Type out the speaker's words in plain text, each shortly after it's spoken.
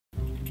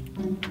My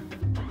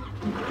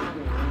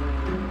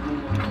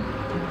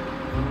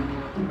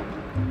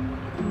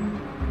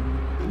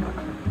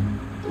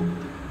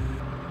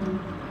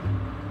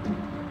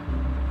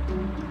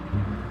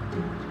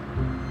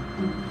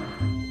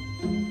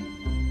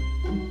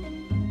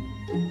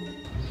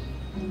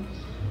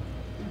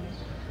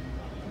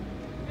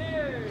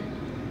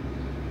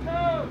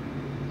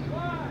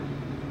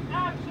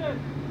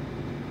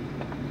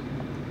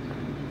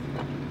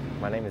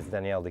name is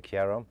Daniel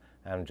DiChiaro.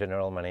 I'm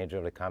general manager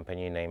of a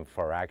company named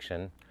For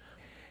Action,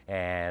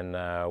 and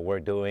we're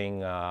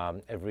doing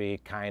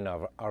every kind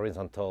of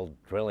horizontal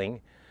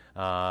drilling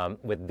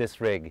with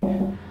this rig.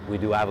 We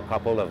do have a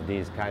couple of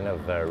these kind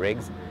of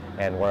rigs,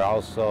 and we're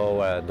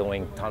also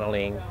doing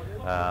tunneling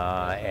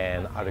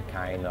and other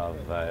kind of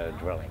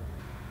drilling.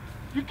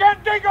 You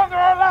can't dig under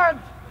our land!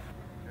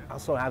 I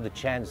also have the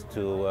chance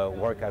to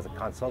work as a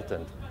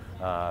consultant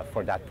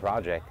for that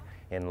project.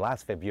 In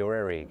last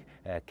February,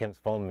 Kim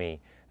phoned me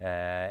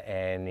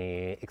and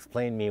he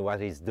explained me what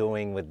he's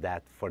doing with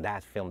that for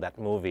that film, that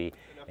movie,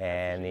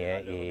 and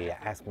he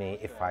asked me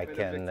if I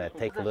can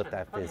take a look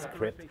at his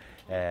script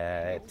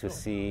to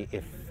see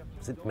if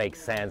it makes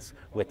sense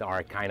with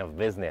our kind of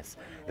business.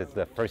 It's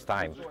the first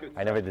time.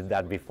 I never did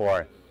that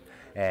before.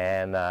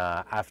 And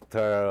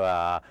after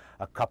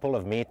a couple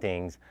of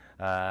meetings,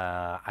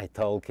 I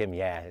told Kim,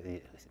 yeah,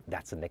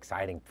 that's an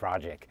exciting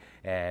project,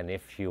 and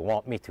if you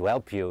want me to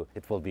help you,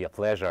 it will be a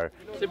pleasure.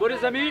 C'est beau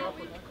les amis?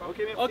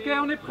 Ok,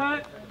 on est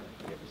prêt.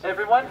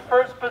 Everyone,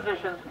 first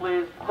positions,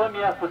 please.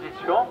 Première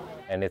position.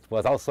 And it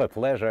was also a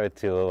pleasure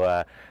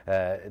to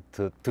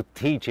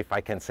teach, if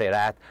I can say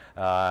that,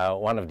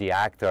 one of the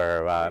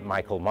actor,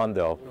 Michael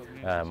Mondo.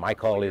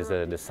 Michael is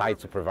the site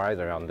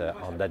supervisor on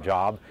the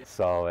job,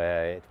 so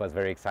it was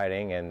very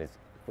exciting, and it's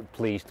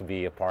pleased to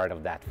be a part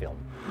of that film.